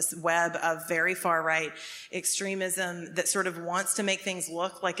coming from this web of very far right extremism that sort of wants to make things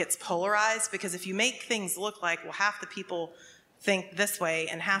look like it's polarized, because if you make things look like, well, half the people think this way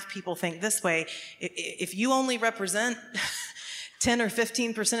and half people think this way, if you only represent 10 or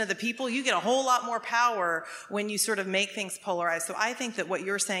 15% of the people, you get a whole lot more power when you sort of make things polarized. So I think that what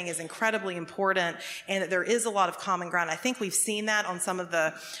you're saying is incredibly important, and that there is a lot of common ground. I think we've seen that on some of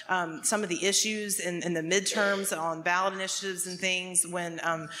the issues in the midterms on ballot initiatives and things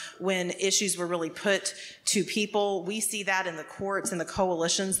when issues were really put to people. We see that in the courts and the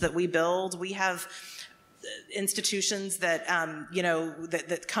coalitions that we build. We have institutions that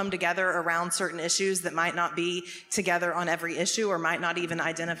that come together around certain issues that might not be together on every issue or might not even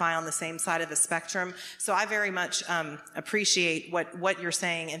identify on the same side of the spectrum. So I very much appreciate what you're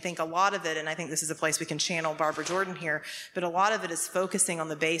saying, and think a lot of it, and I think this is a place we can channel Barbara Jordan here, but a lot of it is focusing on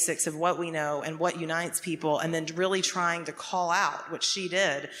the basics of what we know and what unites people, and then really trying to call out, what she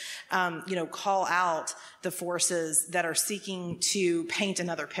did, call out the forces that are seeking to paint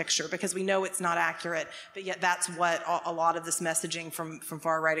another picture, because we know it's not accurate, but yet that's what a lot of this messaging from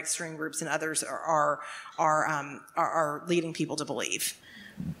far-right extreme groups and others are leading people to believe.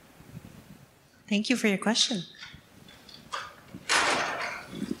 Thank you for your question.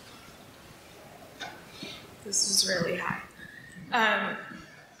 This is really high.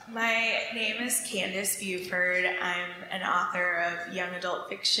 My name is Candace Buford. I'm an author of young adult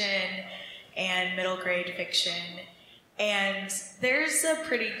fiction and middle grade fiction. And there's a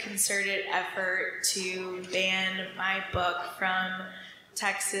pretty concerted effort to ban my book from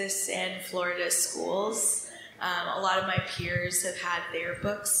Texas and Florida schools. A lot of my peers have had their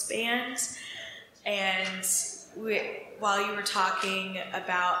books banned. And while you were talking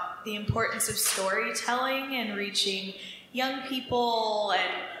about the importance of storytelling and reaching young people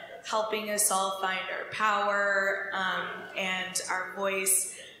and helping us all find our power and our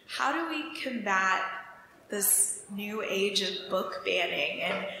voice, how do we combat this new age of book banning,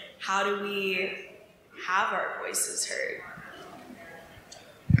 and how do we have our voices heard?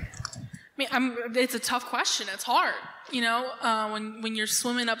 I mean, it's a tough question. It's hard, when you're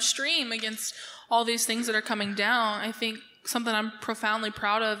swimming upstream against all these things that are coming down. I think something I'm profoundly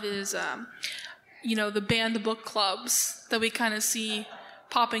proud of is, the banned book clubs that we kind of see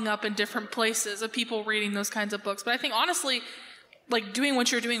popping up in different places of people reading those kinds of books. But I think honestly, like doing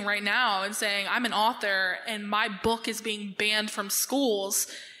what you're doing right now and saying, I'm an author and my book is being banned from schools.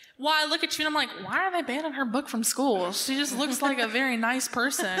 Well, I look at you and I'm like, why are they banning her book from schools? She just looks like a very nice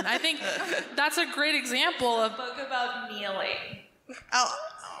person. I think that's a great example of... A book about kneeling. Oh.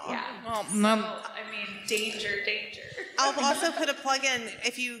 Yeah. Well, danger. I'll also put a plug in.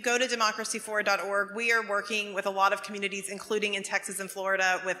 If you go to democracyforward.org, we are working with a lot of communities, including in Texas and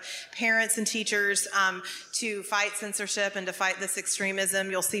Florida, with parents and teachers to fight censorship and to fight this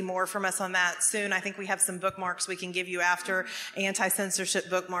extremism. You'll see more from us on that soon. I think we have some bookmarks we can give you after, anti-censorship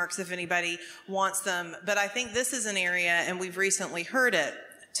bookmarks if anybody wants them. But I think this is an area, and we've recently heard it,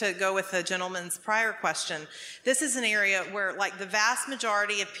 to go with the gentleman's prior question, this is an area where, like, the vast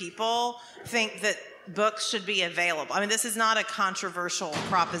majority of people think that books should be available. I mean, this is not a controversial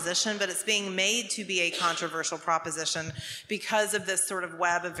proposition, but it's being made to be a controversial proposition because of this sort of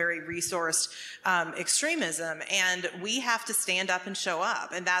web of very resourced extremism. And we have to stand up and show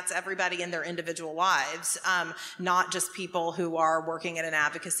up. And that's everybody in their individual lives, not just people who are working at an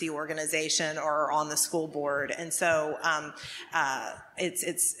advocacy organization or on the school board. And so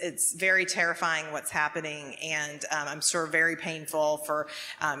it's very terrifying what's happening, and I'm sure very painful for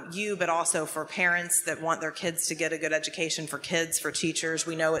you, but also for parents that want their kids to get a good education, for kids, for teachers.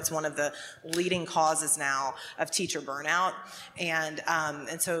 We know it's one of the leading causes now of teacher burnout, and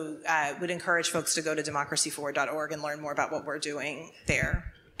so I would encourage folks to go to democracyforward.org and learn more about what we're doing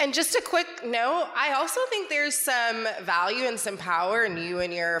there. And just a quick note, I also think there's some value and some power in you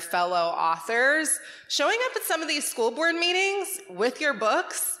and your fellow authors showing up at some of these school board meetings with your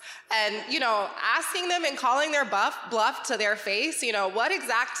books and, asking them and calling their bluff to their face, what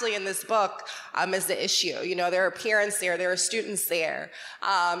exactly in this book is the issue? There are parents there are students there.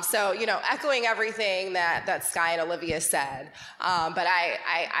 So, echoing everything that Sky and Olivia said. But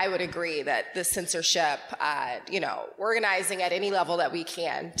I would agree that the censorship, organizing at any level that we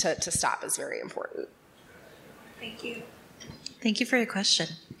can to stop is very important. Thank you. Thank you for your question.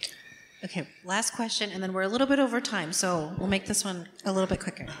 Okay, last question, and then we're a little bit over time, so we'll make this one a little bit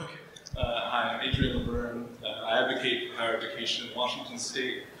quicker. Hi, I'm Adrian LeBurn. I advocate for higher education in Washington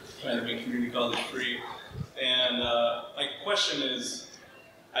State, trying to make community college free. And my question is,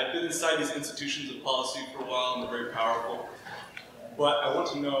 I've been inside these institutions of policy for a while, and they're very powerful. But I want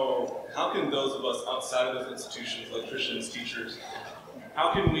to know, how can those of us outside of those institutions, electricians, teachers,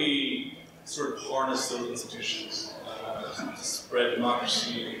 how can we sort of harness those institutions to spread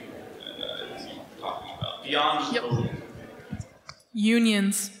democracy and as you're talking about, beyond just voting?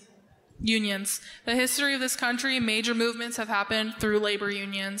 Unions. unions. The history of this country, major movements have happened through labor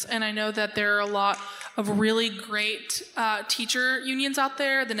unions, and I know that there are a lot of really great teacher unions out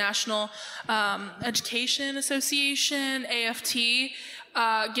there, the National Education Association, AFT,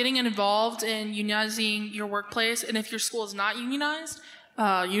 getting involved in unionizing your workplace, and if your school is not unionized,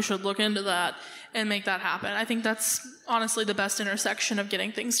 you should look into that and make that happen. I think that's honestly the best intersection of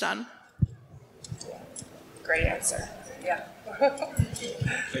getting things done. Great answer. Yeah. Thank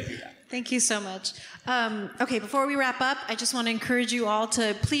you. Thank you so much. Okay, before we wrap up, I just want to encourage you all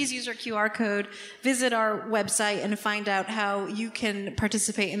to please use our QR code, visit our website, and find out how you can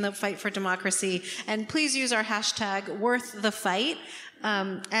participate in the fight for democracy. And please use our hashtag #WorthTheFight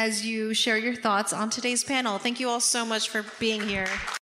as you share your thoughts on today's panel. Thank you all so much for being here.